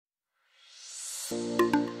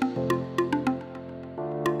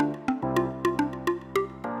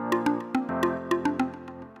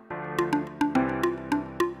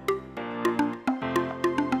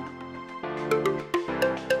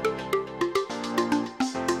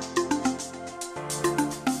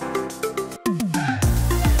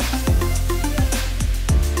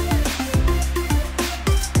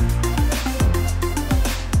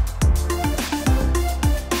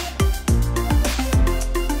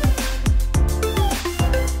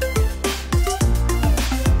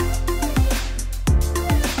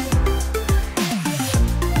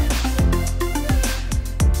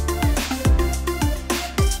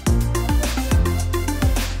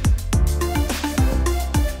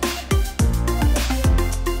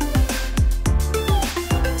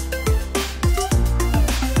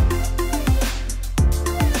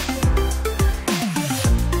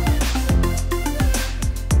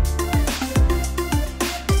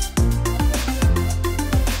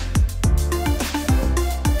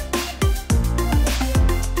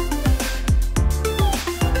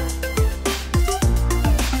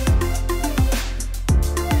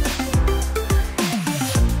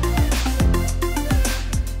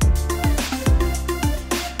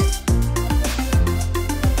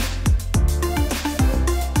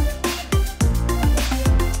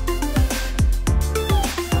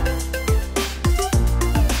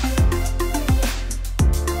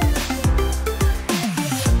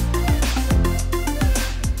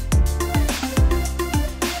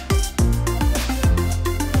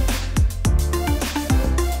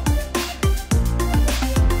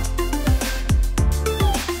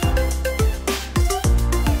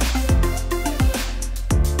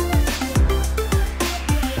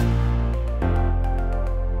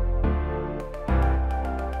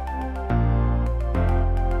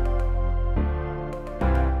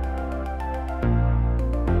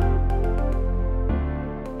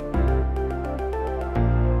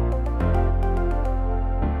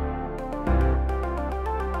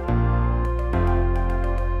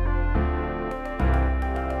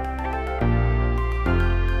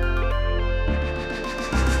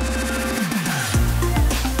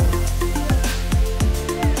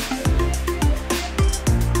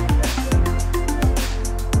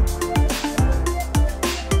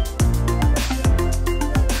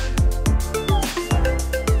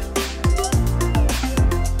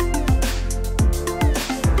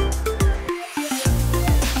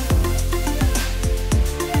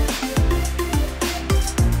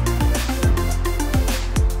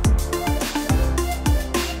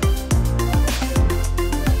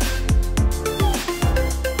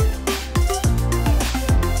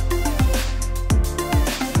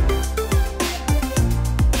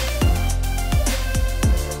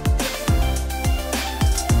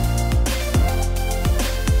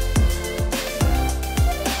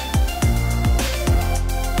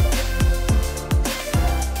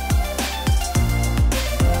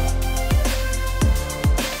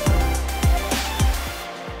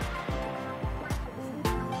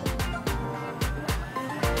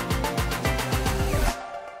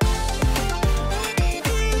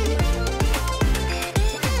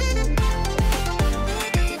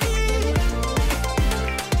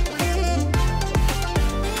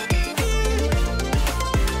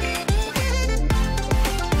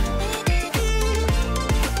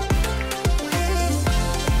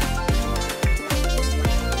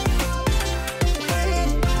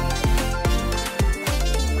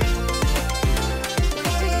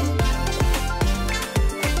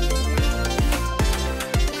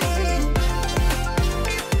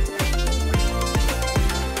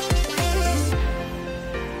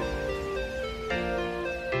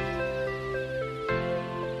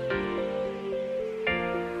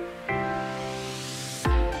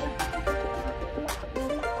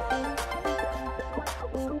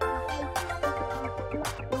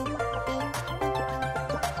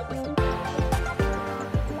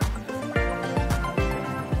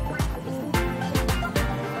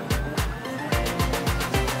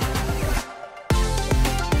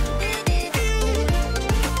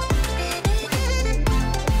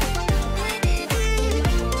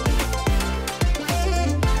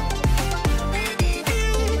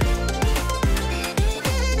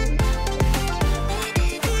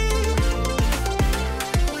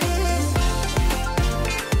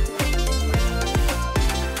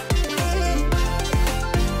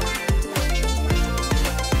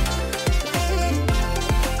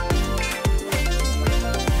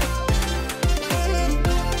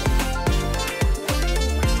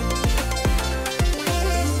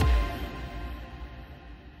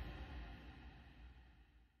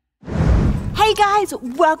guys,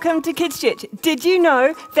 welcome to Kids Church. Did you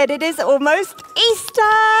know that it is almost Easter?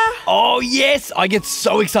 Oh, yes. I get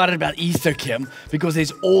so excited about Easter, Kim, because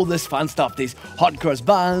there's all this fun stuff. There's hot cross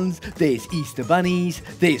buns, there's Easter bunnies,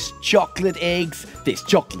 there's chocolate eggs, there's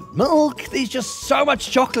chocolate milk. There's just so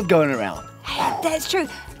much chocolate going around. Hey, that's true.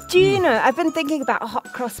 Do you know, I've been thinking about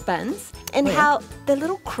hot cross buns and how the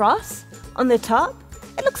little cross on the top,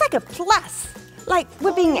 it looks like a plus. Like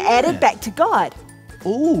we're being added back to God.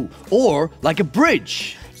 Ooh, or like a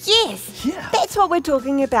bridge. Yes, Yeah. That's what we're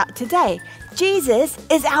talking about today. Jesus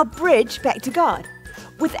is our bridge back to God.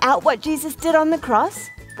 Without what Jesus did on the cross,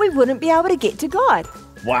 we wouldn't be able to get to God.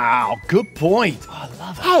 Wow, good point. Oh, I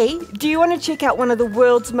love it. Hey, do you want to check out one of the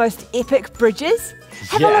world's most epic bridges?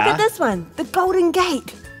 Have a look at this one, the Golden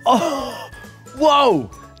Gate. Oh, whoa,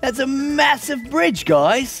 that's a massive bridge,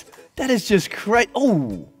 guys. That is just great.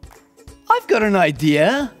 Oh, I've got an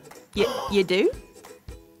idea. You do?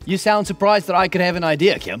 You sound surprised that I could have an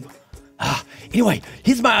idea, Kim. Anyway,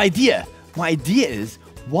 here's my idea. My idea is,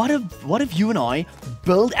 what if you and I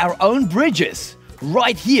build our own bridges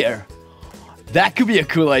right here? That could be a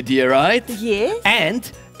cool idea, right? Yes.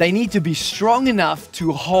 And they need to be strong enough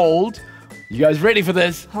to hold, you guys ready for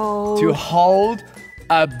this? To hold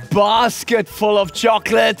a basket full of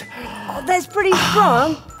chocolate. Oh, that's pretty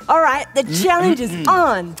strong. All right, the challenge is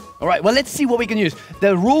on. All right, well, let's see what we can use.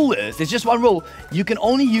 The rule is, there's just one rule. You can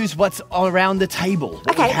only use what's around the table.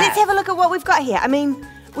 Okay, let's have a look at what we've got here. I mean,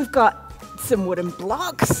 we've got some wooden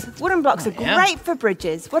blocks. Wooden blocks are great for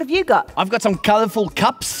bridges. What have you got? I've got some colourful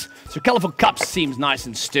cups. So colourful cups seems nice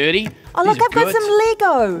and sturdy. Oh, look, These are I've got good. some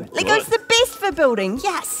Lego. Lego's the best for building,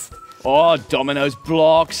 yes. Oh, dominoes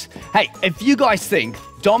blocks. Hey, if you guys think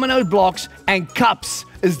domino blocks and cups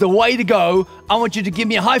is the way to go, I want you to give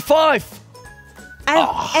me a high five.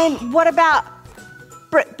 And what about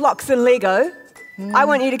brick blocks and Lego? I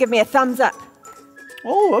want you to give me a thumbs up.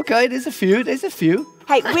 Oh, okay, there's a few.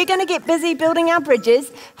 Hey, we're going to get busy building our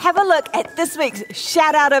bridges. Have a look at this week's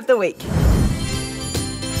Shout Out of the Week.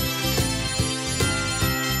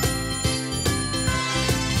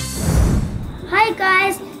 Hi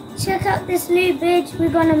guys, check out this new bridge we're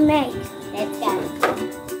gonna make. Let's go.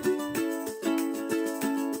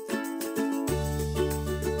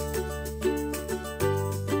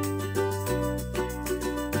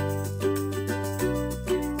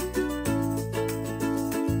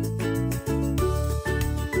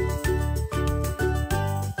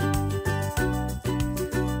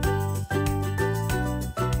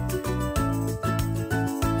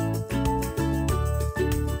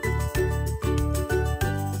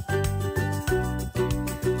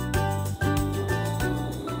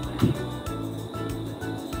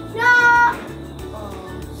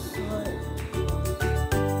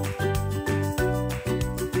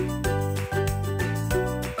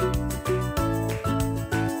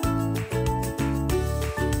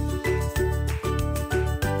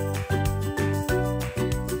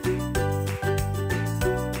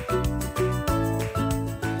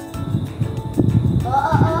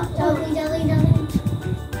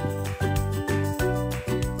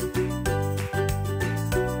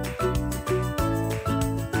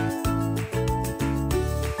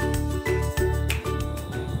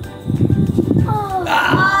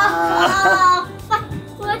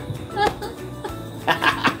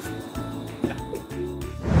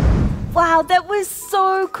 Wow, that was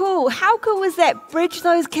so cool. How cool was that bridge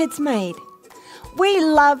those kids made? We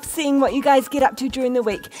love seeing what you guys get up to during the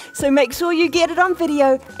week, so make sure you get it on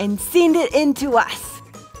video and send it in to us.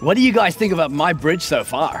 What do you guys think about my bridge so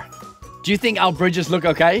far? Do you think our bridges look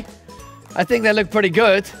okay? I think they look pretty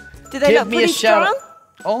good. Do they look pretty strong?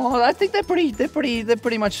 Oh, I think they're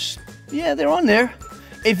pretty much, yeah, they're on there.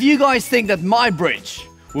 If you guys think that my bridge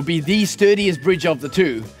will be the sturdiest bridge of the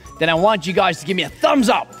two, then I want you guys to give me a thumbs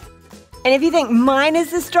up. And if you think mine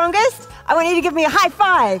is the strongest, I want you to give me a high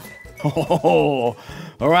five. Oh,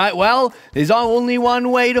 all right, well, there's only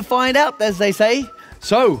one way to find out, as they say.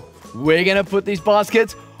 So, we're going to put these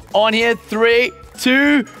baskets on here. 3,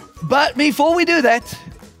 2, but before we do that,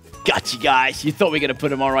 got you guys. You thought we were going to put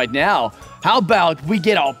them on right now. How about we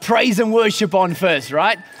get our praise and worship on first,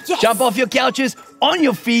 right? Yes. Jump off your couches, on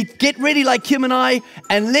your feet, get ready like Kim and I,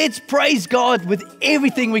 and let's praise God with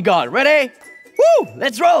everything we got. Ready? Woo!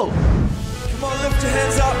 Let's roll. Come on, lift your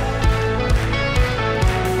hands up.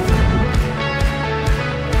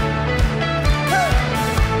 Hey.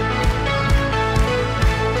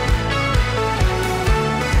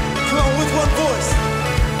 Come on, with one voice.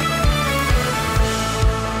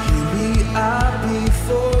 Here we are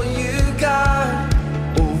before you, God.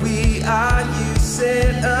 Oh, we are you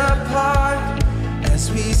set apart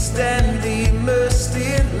as we stand immersed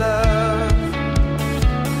in love.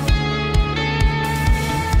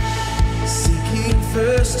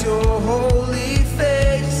 just your holy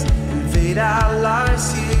face. Invade our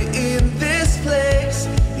lives here in this place.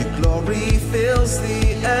 Your glory fills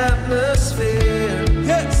the atmosphere.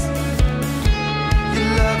 Yes! Your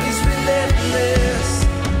love is relentless,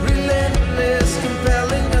 relentless,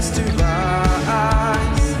 compelling us to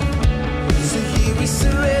rise. So here we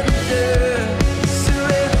surrender,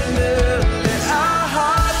 surrender. Let our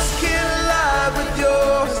hearts get alive with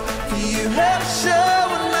yours. For you have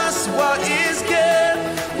shown us what is good.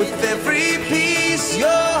 With every piece your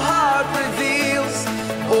heart reveals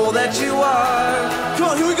all that you are. Come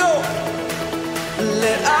on, here we go.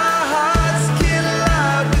 Let our hearts get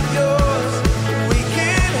alive with yours. We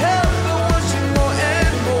can't help but want you more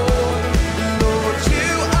and more. Lord, you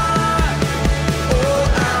are,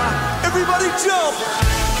 oh, everybody jump!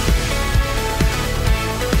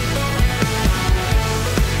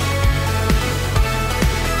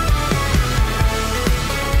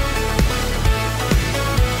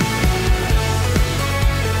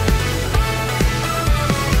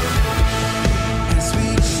 As we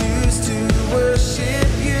choose to worship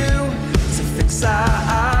you, to fix our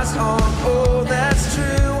eyes on all that's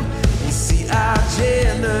true, we see our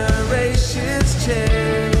generations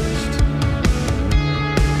changed.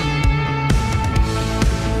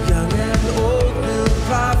 Young and old will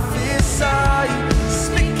prophesy,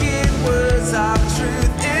 speaking words of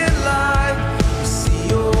truth and life. We see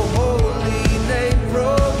your holy name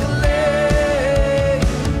proclaimed.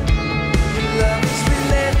 Your love is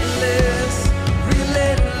relentless,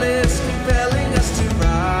 relentless, compelling us to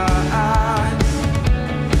rise.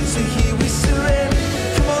 So here we surrender.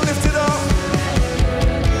 Come on, lift it up.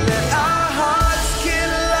 Let our hearts get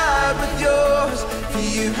alive with yours. For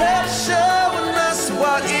you have shown us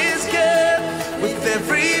what is good. With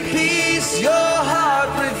every piece your heart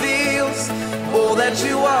reveals all that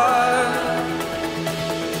you are.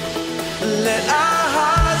 Let our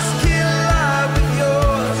hearts get alive with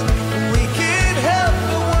yours. We can't help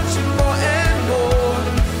but want you more and more.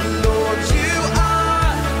 Lord, you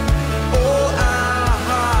are, oh, our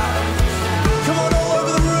hearts. Come on, all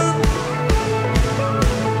over the room.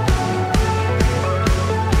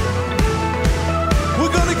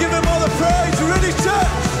 We're gonna give him all the praise. You ready,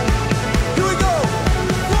 church? Here we go.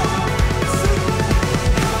 1, 2.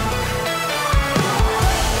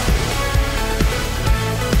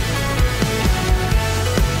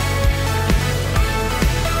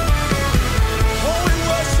 Oh, we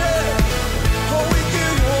worship. Oh, we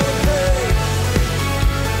give you all the praise.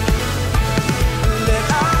 Let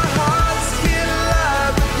our hearts get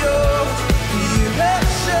alive with yours. You have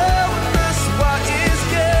shown us what is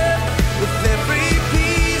good. With every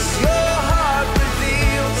piece your heart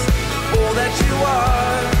reveals all that you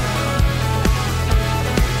are.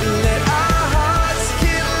 Let our hearts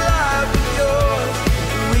get alive with yours.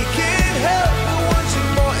 We can't help but want you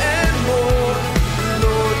more and more.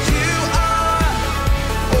 Lord, you are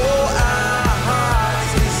all our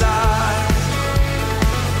hearts desire.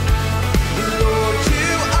 Lord,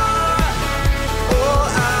 you are all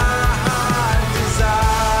our heart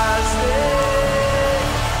desires.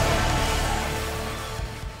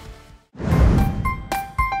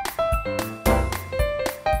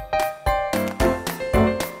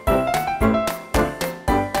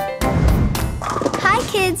 Hi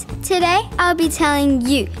kids! Today I'll be telling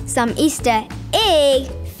you some Easter egg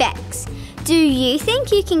facts. Do you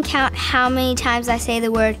think you can count how many times I say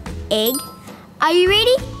the word egg? Are you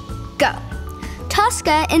ready? Go!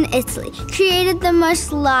 Tosca in Italy created the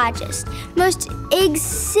largest, most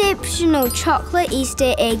exceptional chocolate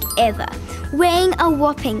Easter egg ever, weighing a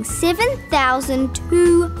whopping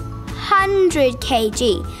 7,200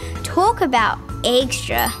 kg. Talk about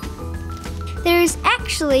extra. There is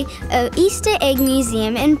actually an Easter egg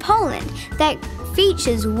museum in Poland that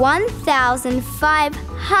features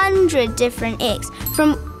 1,500 different eggs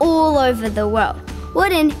from all over the world.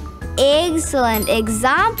 What an excellent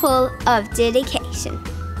example of dedication.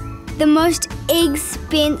 The most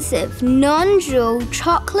expensive non-jewel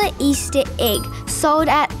chocolate Easter egg sold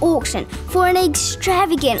at auction for an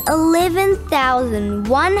extravagant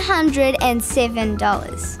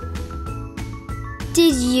 $11,107.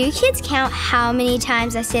 Did you kids count how many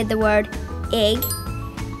times I said the word egg?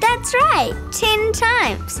 That's right, 10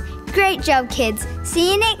 times. Great job, kids. See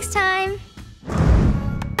you next time.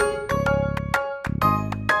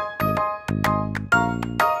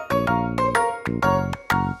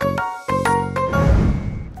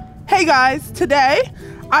 Hey guys, today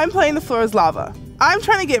I'm playing The Floor is Lava. I'm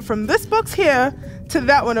trying to get from this box here to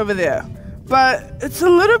that one over there, but it's a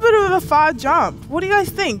little bit of a far jump. What do you guys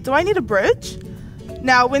think? Do I need a bridge?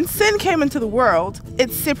 Now, when sin came into the world,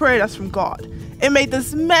 it separated us from God. It made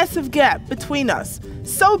this massive gap between us,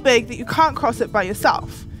 so big that you can't cross it by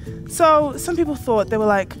yourself. So some people thought, they were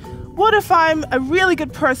like, what if I'm a really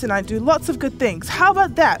good person? I do lots of good things. How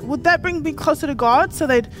about that? Would that bring me closer to God? So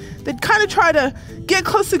they'd kind of try to get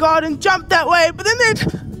close to God and jump that way, but then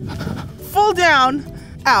they'd fall down.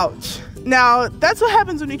 Ouch. Now, that's what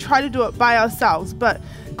happens when we try to do it by ourselves. But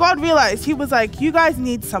God realized, he was like, you guys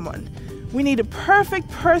need someone. We need a perfect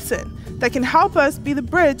person that can help us be the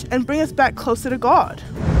bridge and bring us back closer to God.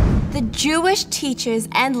 The Jewish teachers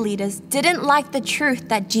and leaders didn't like the truth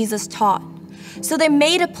that Jesus taught. So they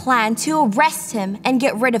made a plan to arrest him and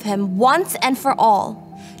get rid of him once and for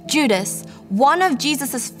all. Judas, one of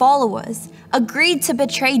Jesus' followers, agreed to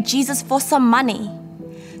betray Jesus for some money.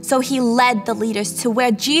 So he led the leaders to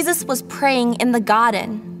where Jesus was praying in the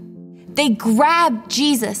garden. They grabbed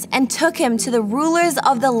Jesus and took him to the rulers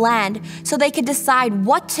of the land so they could decide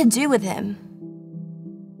what to do with him.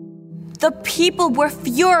 The people were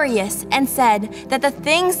furious and said that the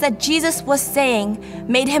things that Jesus was saying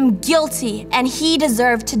made him guilty and he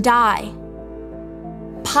deserved to die.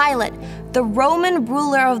 Pilate, the Roman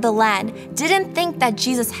ruler of the land, didn't think that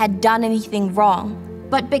Jesus had done anything wrong,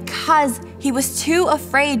 but because he was too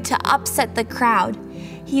afraid to upset the crowd,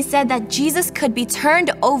 he said that Jesus could be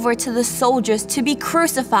turned over to the soldiers to be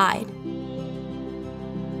crucified.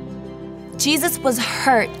 Jesus was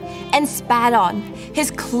hurt and spat on. His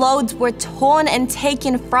clothes were torn and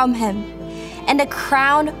taken from him, and a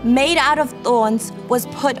crown made out of thorns was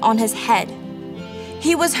put on his head.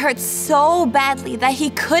 He was hurt so badly that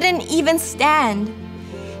he couldn't even stand.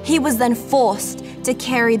 He was then forced to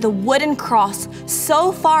carry the wooden cross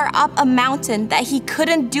so far up a mountain that he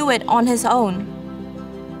couldn't do it on his own.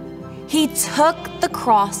 He took the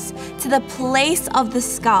cross to the place of the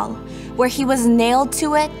skull, where he was nailed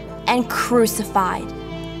to it and crucified.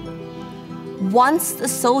 Once the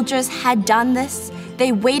soldiers had done this,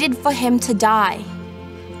 they waited for him to die.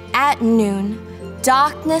 At noon,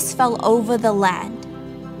 darkness fell over the land,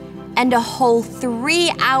 and a whole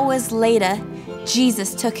 3 hours later,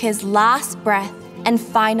 Jesus took his last breath and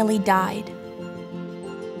finally died.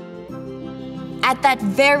 At that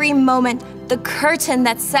very moment, the curtain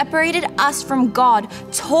that separated us from God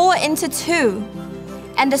tore into two.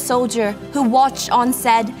 And the soldier who watched on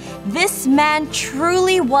said, "This man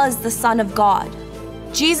truly was the Son of God."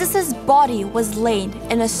 Jesus' body was laid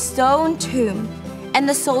in a stone tomb, and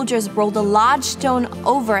the soldiers rolled a large stone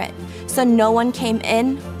over it so no one came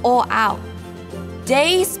in or out.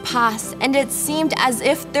 Days passed, and it seemed as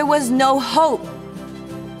if there was no hope.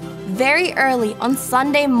 Very early on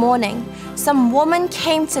Sunday morning, some woman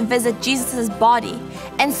came to visit Jesus' body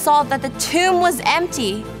and saw that the tomb was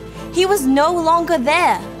empty. He was no longer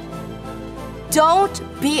there. "Don't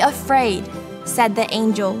be afraid," said the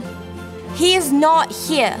angel. "He is not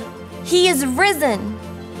here. He is risen."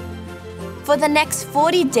 For the next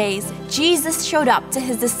 40 days, Jesus showed up to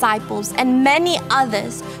his disciples and many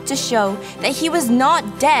others to show that he was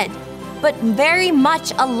not dead, but very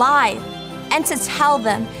much alive, and to tell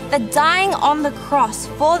them that dying on the cross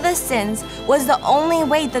for their sins was the only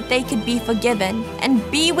way that they could be forgiven and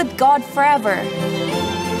be with God forever.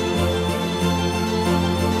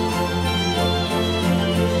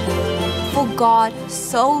 For God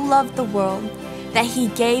so loved the world that he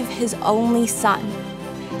gave his only Son,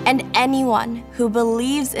 and anyone who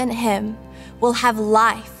believes in him will have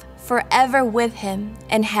life forever with him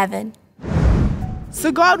in heaven.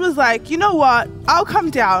 So God was like, you know what? I'll come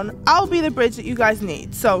down. I'll be the bridge that you guys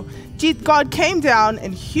need. So God came down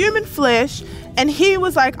in human flesh, and he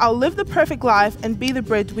was like, I'll live the perfect life and be the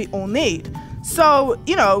bridge we all need. So,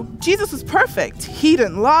 Jesus was perfect. He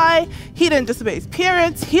didn't lie. He didn't disobey his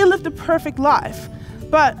parents. He lived a perfect life.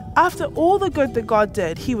 But after all the good that God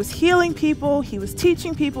did, he was healing people, he was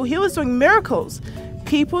teaching people, he was doing miracles.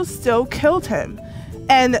 People still killed him.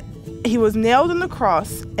 And he was nailed on the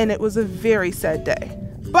cross, and it was a very sad day.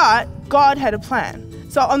 But God had a plan.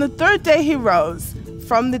 So on the third day, he rose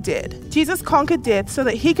from the dead. Jesus conquered death so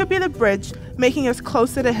that he could be the bridge, making us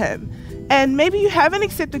closer to him. And maybe you haven't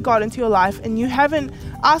accepted God into your life and you haven't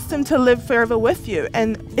asked him to live forever with you.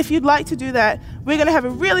 And if you'd like to do that, we're going to have a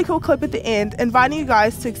really cool clip at the end inviting you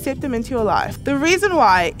guys to accept him into your life. The reason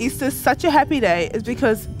why Easter is such a happy day is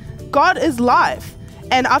because God is life.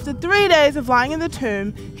 And after 3 days of lying in the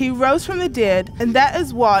tomb, he rose from the dead, and that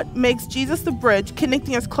is what makes Jesus the bridge,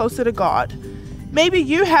 connecting us closer to God. Maybe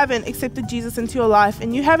you haven't accepted Jesus into your life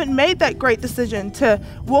and you haven't made that great decision to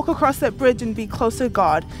walk across that bridge and be closer to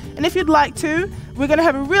God. And if you'd like to, we're going to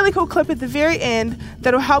have a really cool clip at the very end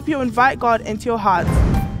that will help you invite God into your heart.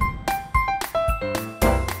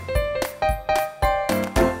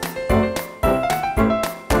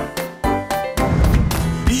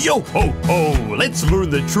 Yo ho ho, let's learn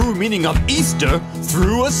the true meaning of Easter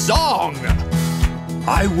through a song.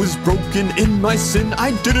 I was broken in my sin, I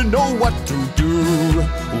didn't know what to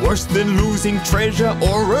do. Worse than losing treasure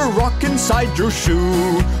or a rock inside your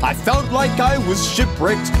shoe. I felt like I was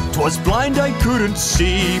shipwrecked, 'twas blind I couldn't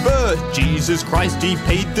see. But Jesus Christ, He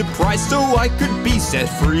paid the price so I could be set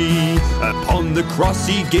free. Upon the cross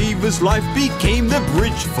He gave His life, became the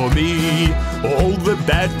bridge for me. All the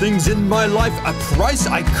bad things in my life, a price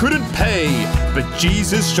I couldn't pay. But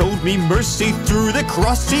Jesus showed me mercy, through the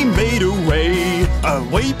cross He made a way. A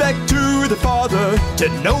way back to the Father, to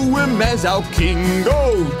know Him as our King.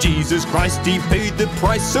 Oh, Jesus Christ, He paid the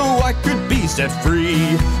price so I could be set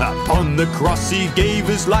free. Upon the cross He gave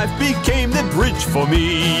His life, became the bridge for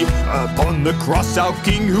me. Upon the cross our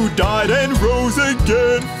King who died and rose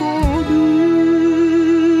again for me.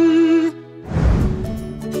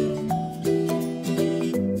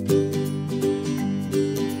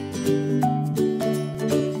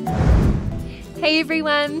 Hey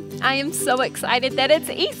everyone, I am so excited that it's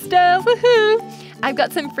Easter, woohoo! I've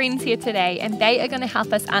got some friends here today and they are going to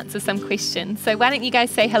help us answer some questions. So why don't you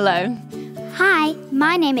guys say hello? Hi,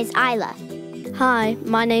 my name is Isla. Hi,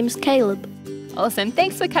 my name's Caleb. Awesome,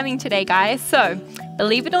 thanks for coming today guys. So,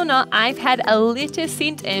 believe it or not, I've had a letter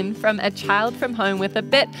sent in from a child from home with a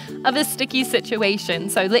bit of a sticky situation.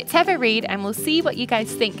 So let's have a read and we'll see what you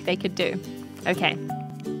guys think they could do. Okay.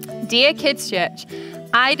 Dear Kids Church,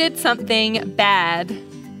 I did something bad.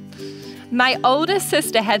 My older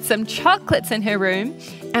sister had some chocolates in her room,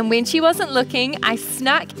 and when she wasn't looking, I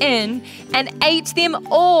snuck in and ate them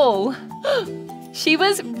all. She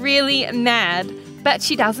was really mad, but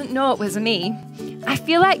she doesn't know it was me. I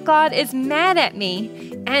feel like God is mad at me,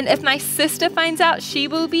 and if my sister finds out, she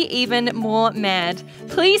will be even more mad.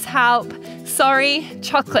 Please help. Sorry,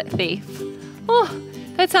 chocolate thief. Oh,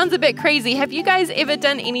 that sounds a bit crazy. Have you guys ever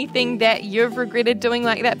done anything that you've regretted doing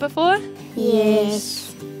like that before?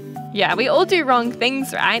 Yes. Yeah, we all do wrong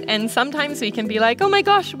things, right? And sometimes we can be like, oh my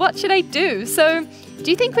gosh, what should I do? So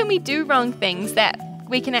do you think when we do wrong things that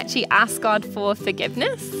we can actually ask God for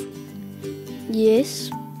forgiveness? Yes,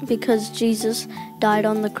 because Jesus died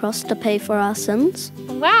on the cross to pay for our sins.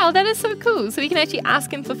 Wow, that is so cool. So we can actually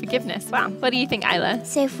ask Him for forgiveness. Wow, what do you think, Isla?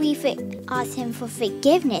 So if we ask Him for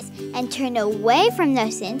forgiveness and turn away from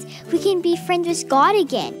those sins, we can be friends with God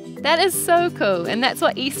again. That is so cool. And that's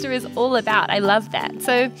what Easter is all about. I love that.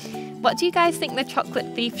 So what do you guys think the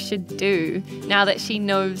chocolate thief should do now that she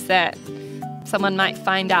knows that someone might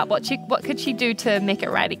find out? What could she do to make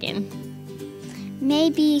it right again?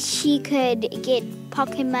 Maybe she could get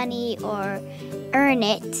pocket money or earn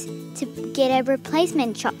it to get a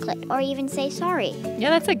replacement chocolate or even say sorry.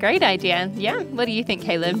 Yeah, that's a great idea. Yeah, what do you think,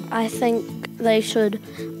 Caleb? I think they should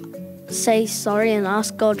say sorry and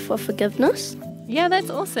ask God for forgiveness. Yeah, that's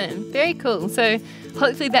awesome. Very cool. So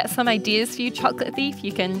hopefully that's some ideas for you, chocolate thief.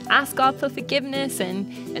 You can ask God for forgiveness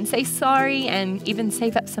and say sorry and even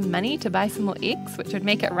save up some money to buy some more eggs, which would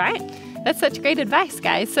make it right. That's such great advice,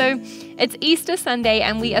 guys. So it's Easter Sunday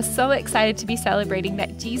and we are so excited to be celebrating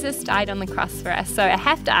that Jesus died on the cross for us. So I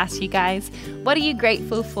have to ask you guys, what are you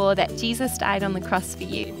grateful for that Jesus died on the cross for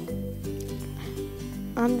you?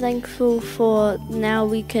 I'm thankful for now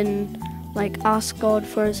we can ask God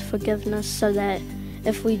for His forgiveness so that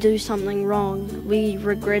if we do something wrong, we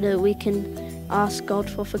regret it, we can ask God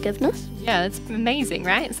for forgiveness. Yeah, it's amazing,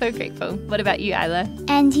 right? So grateful. What about you, Isla?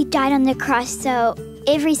 And He died on the cross, so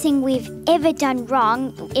everything we've ever done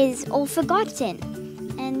wrong is all forgotten.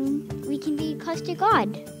 And we can be close to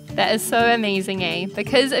God. That is so amazing, eh?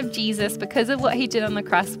 Because of Jesus, because of what He did on the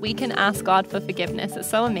cross, we can ask God for forgiveness. It's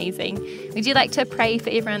so amazing. Would you like to pray for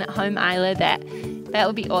everyone at home, Isla, that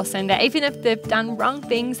would be awesome, that even if they've done wrong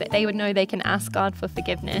things, that they would know they can ask God for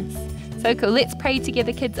forgiveness. So cool. Let's pray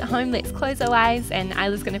together, kids at home. Let's close our eyes, and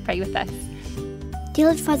Isla's going to pray with us. Dear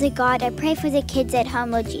Lord Father God, I pray for the kids at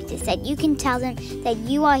home, Lord Jesus, that you can tell them that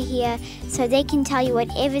you are here so they can tell you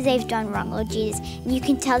whatever they've done wrong, Lord Jesus. And you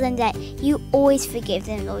can tell them that you always forgive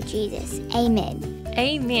them, Lord Jesus. Amen.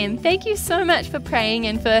 Amen. Thank you so much for praying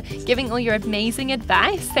and for giving all your amazing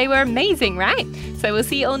advice. They were amazing, right? So we'll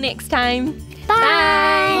see you all next time.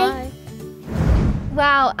 Bye.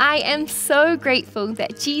 Wow, I am so grateful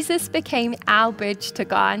that Jesus became our bridge to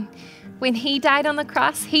God. When He died on the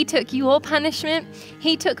cross, He took your punishment,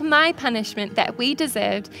 He took my punishment that we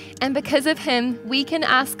deserved, and because of Him, we can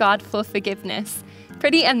ask God for forgiveness.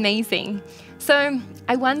 Pretty amazing. So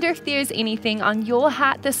I wonder if there's anything on your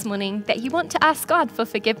heart this morning that you want to ask God for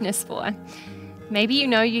forgiveness for. Maybe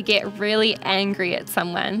you get really angry at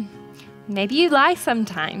someone. Maybe you lie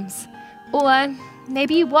sometimes. Or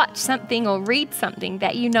maybe you watch something or read something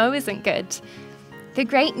that you know isn't good. The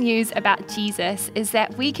great news about Jesus is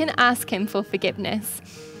that we can ask him for forgiveness.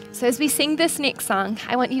 So as we sing this next song,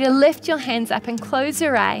 I want you to lift your hands up and close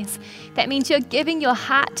your eyes. That means you're giving your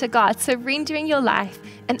heart to God, surrendering your life,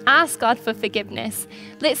 and ask God for forgiveness.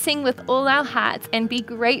 Let's sing with all our hearts and be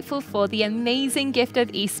grateful for the amazing gift of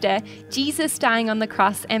Easter, Jesus dying on the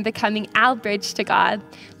cross and becoming our bridge to God.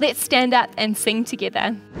 Let's stand up and sing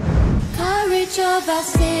together. Courage of our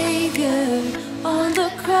Savior on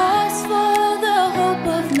the cross for the hope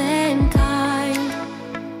of mankind.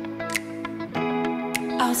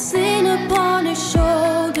 Our sin upon his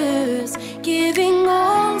shoulders, giving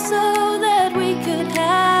all so that we could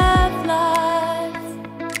have life.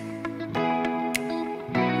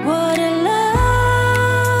 What a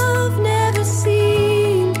love never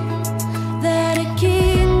seen, that a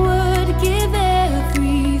king would give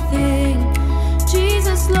everything.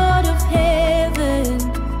 Jesus, Lord of heaven,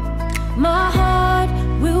 my heart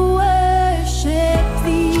will worship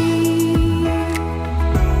thee.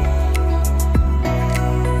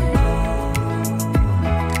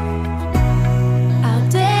 Our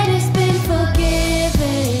debt has been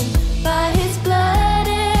forgiven by his blood,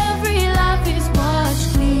 every life is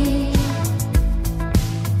washed clean.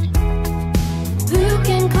 Who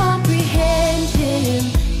can comprehend him,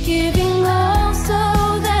 giving all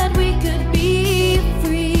so that we could be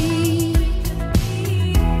free?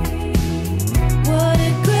 What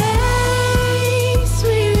a grace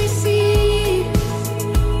we receive.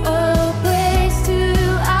 Oh, praise to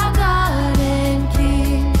our God and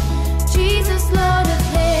King, Jesus, Lord of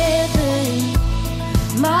heaven,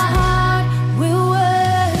 my heart will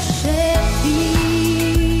worship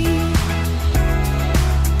thee.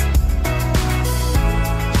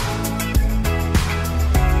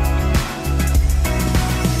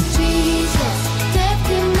 Jesus, death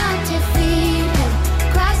cannot defeat him.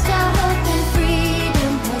 Christ, our hope and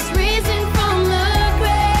freedom, has risen from the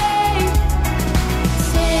grave.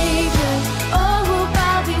 Savior, all will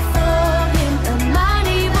bow before him. A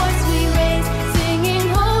mighty voice we raise, singing,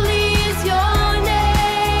 holy is your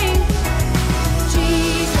name.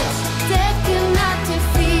 Jesus, death cannot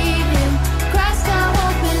defeat him. Christ, our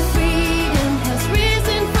hope and freedom, has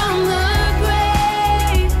risen from the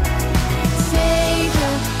grave.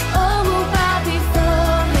 Savior, all will bow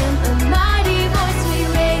before him. A mighty voice we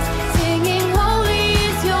raise, singing, holy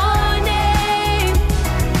is your name.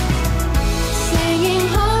 Singing,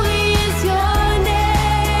 holy is your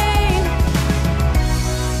name.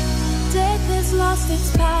 Death has lost its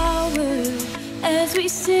power as we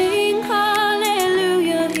sing,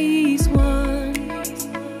 hallelujah, he's won.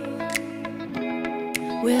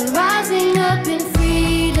 We're rising up in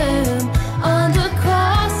freedom on the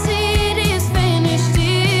cross. It is finished,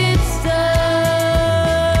 it's done.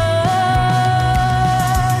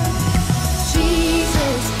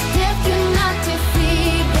 Jesus, death cannot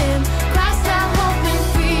defeat him. Christ, our hope and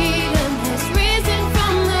freedom, has risen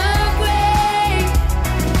from the grave.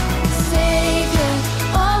 Savior,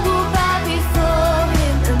 all will bow before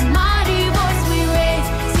him. A mighty voice we raise,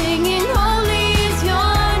 singing, holy is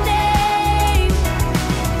your name.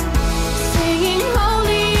 Singing,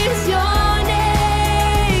 holy is your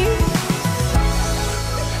name.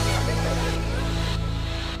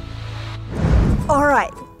 All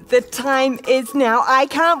right, the time is now. I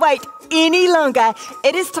can't wait any longer.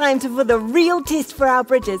 It is time for the real test for our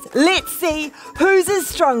bridges. Let's see who's the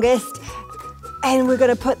strongest. And we're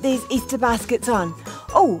going to put these Easter baskets on.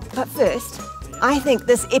 Oh, but first, I think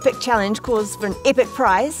this epic challenge calls for an epic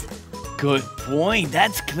prize. Good point.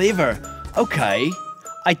 That's clever. Okay,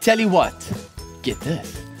 I tell you what. Get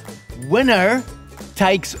this. Winner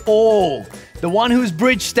takes all. The one whose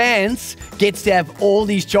bridge stands gets to have all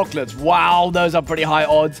these chocolates. Wow, those are pretty high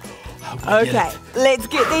odds. Hope I get Okay, it. let's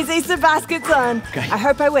get these Easter baskets on. Okay. I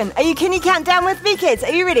hope I win. Can you count down with me, kids?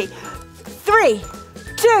 Are you ready? 3,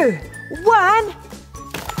 2, 1.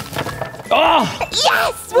 Oh,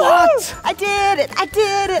 Yes! What? Woo! I did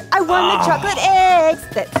it! I won the chocolate eggs.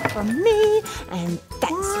 That's for me, and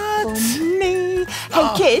that's for me. Hey,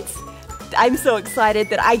 kids, I'm so excited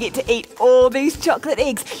that I get to eat all these chocolate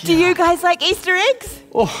eggs. Do you guys like Easter eggs?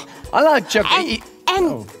 oh, I like chocolate.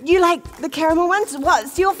 And you like the caramel ones?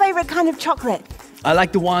 What's your favorite kind of chocolate? I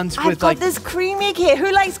like the ones I've with got like. this cream egg here.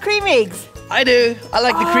 Who likes cream eggs? I do. I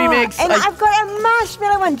like the cream eggs. And I've got a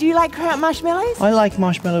marshmallow one. Do you like marshmallows? I like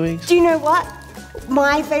marshmallow eggs. Do you know what?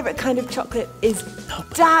 My favorite kind of chocolate is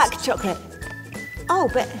dark chocolate. Oh,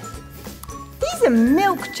 but these are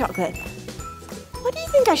milk chocolate. What do you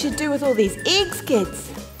think I should do with all these eggs, kids?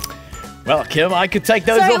 Well, Kim, I could take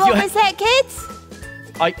those Sorry, off what your. was that, kids?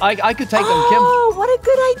 I could take them, Kim. Oh, what a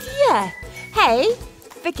good idea. Hey,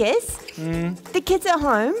 Vickers, the kids at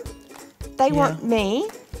home, they want me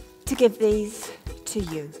to give these to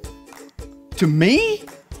you. To me?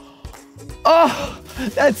 Oh,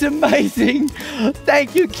 that's amazing.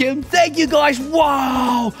 Thank you, Kim. Thank you, guys.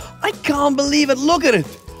 Wow. I can't believe it. Look at it.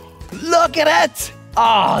 Look at it.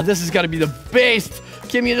 Ah, this is going to be the best.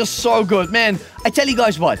 Kim, you're just so good. Man, I tell you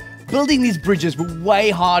guys what. Building these bridges were way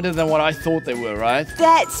harder than what I thought they were, right?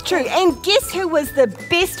 That's true. And guess who was the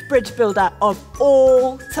best bridge builder of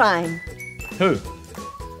all time? Who?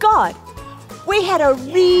 God. We had a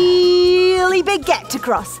really big gap to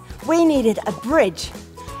cross. We needed a bridge.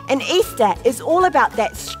 And Easter is all about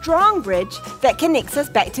that strong bridge that connects us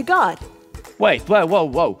back to God. Wait,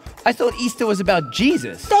 whoa. I thought Easter was about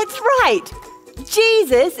Jesus. That's right.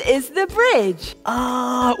 Jesus is the bridge.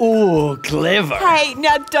 Ah, oh, clever. Hey,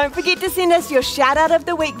 now don't forget to send us your shout out of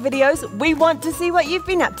the week videos. We want to see what you've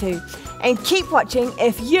been up to. And keep watching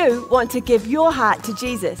if you want to give your heart to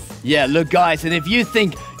Jesus. Yeah, look, guys, and if you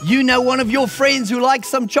think you know one of your friends who likes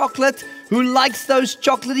some chocolate, who likes those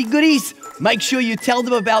chocolatey goodies, make sure you tell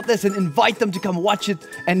them about this and invite them to come watch it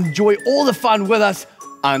and enjoy all the fun with us.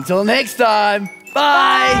 Until next time, bye.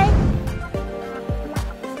 Bye.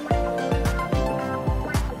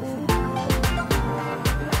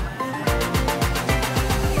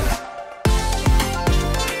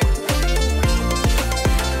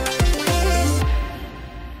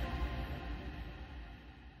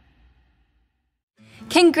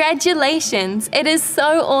 Congratulations! It is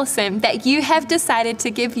so awesome that you have decided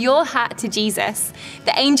to give your heart to Jesus.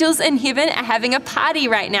 The angels in heaven are having a party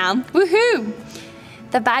right now. Woohoo!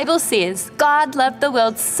 The Bible says God loved the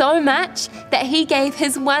world so much that he gave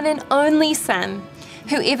his one and only Son.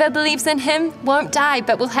 Whoever believes in him won't die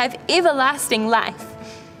but will have everlasting life.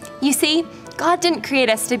 You see, God didn't create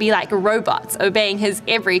us to be like robots obeying his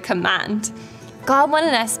every command. God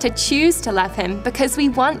wanted us to choose to love him because we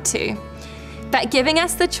want to. But giving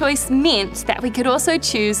us the choice meant that we could also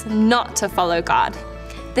choose not to follow God.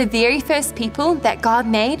 The very first people that God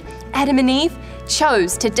made, Adam and Eve,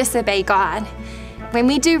 chose to disobey God. When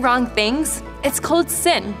we do wrong things, it's called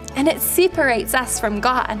sin, and it separates us from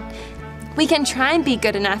God. We can try and be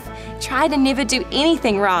good enough, try to never do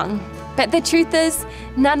anything wrong. But the truth is,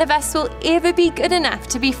 none of us will ever be good enough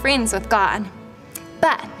to be friends with God.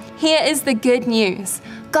 But here is the good news.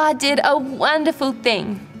 God did a wonderful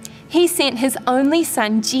thing. He sent his only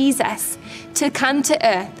Son, Jesus, to come to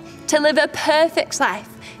earth, to live a perfect life,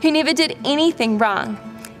 who never did anything wrong.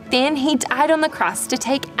 Then he died on the cross to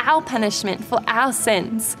take our punishment for our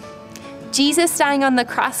sins. Jesus dying on the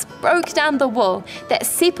cross broke down the wall that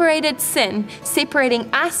separated sin, separating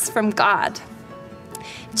us from God.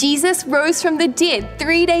 Jesus rose from the dead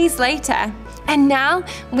 3 days later. And now,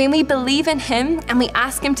 when we believe in him and we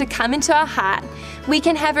ask him to come into our heart, we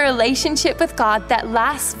can have a relationship with God that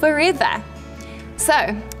lasts forever.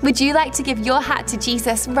 So, would you like to give your heart to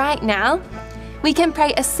Jesus right now? We can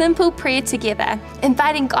pray a simple prayer together,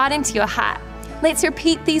 inviting God into your heart. Let's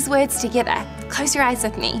repeat these words together. Close your eyes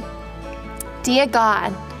with me. Dear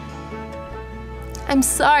God, I'm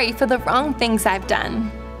sorry for the wrong things I've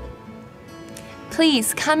done.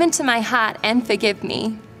 Please come into my heart and forgive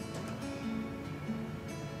me.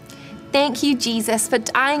 Thank you, Jesus, for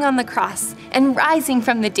dying on the cross and rising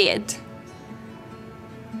from the dead.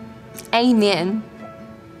 Amen.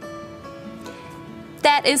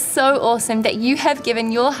 That is so awesome that you have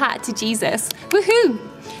given your heart to Jesus. Woohoo!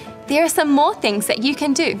 There are some more things that you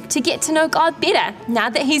can do to get to know God better now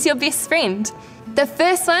that he's your best friend. The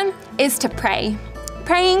first one is to pray.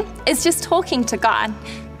 Praying is just talking to God.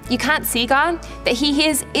 You can't see God, but he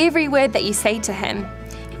hears every word that you say to him.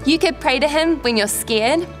 You could pray to him when you're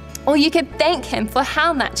scared, or you could thank him for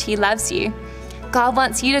how much he loves you. God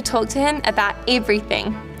wants you to talk to him about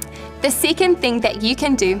everything. The second thing that you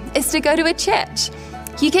can do is to go to a church.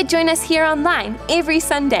 You could join us here online every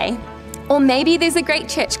Sunday. Or maybe there's a great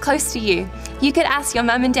church close to you. You could ask your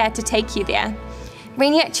mum and dad to take you there.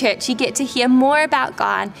 When you're at church, you get to hear more about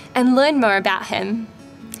God and learn more about him.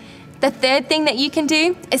 The third thing that you can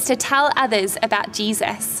do is to tell others about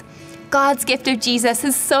Jesus. God's gift of Jesus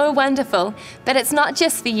is so wonderful, but it's not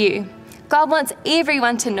just for you. God wants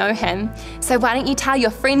everyone to know him. So why don't you tell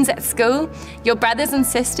your friends at school, your brothers and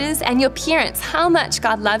sisters, and your parents how much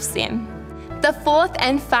God loves them? The fourth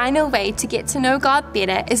and final way to get to know God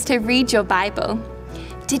better is to read your Bible.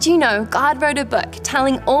 Did you know God wrote a book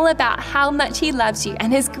telling all about how much he loves you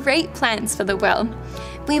and his great plans for the world?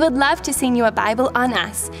 We would love to send you a Bible on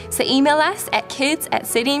us, so email us at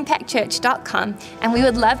kids@cityimpactchurch.com and we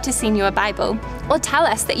would love to send you a Bible, or tell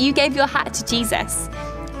us that you gave your heart to Jesus.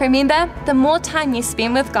 Remember, the more time you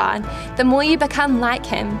spend with God, the more you become like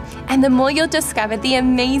Him, and the more you'll discover the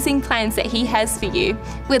amazing plans that He has for you.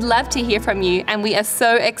 We'd love to hear from you, and we are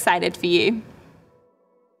so excited for you.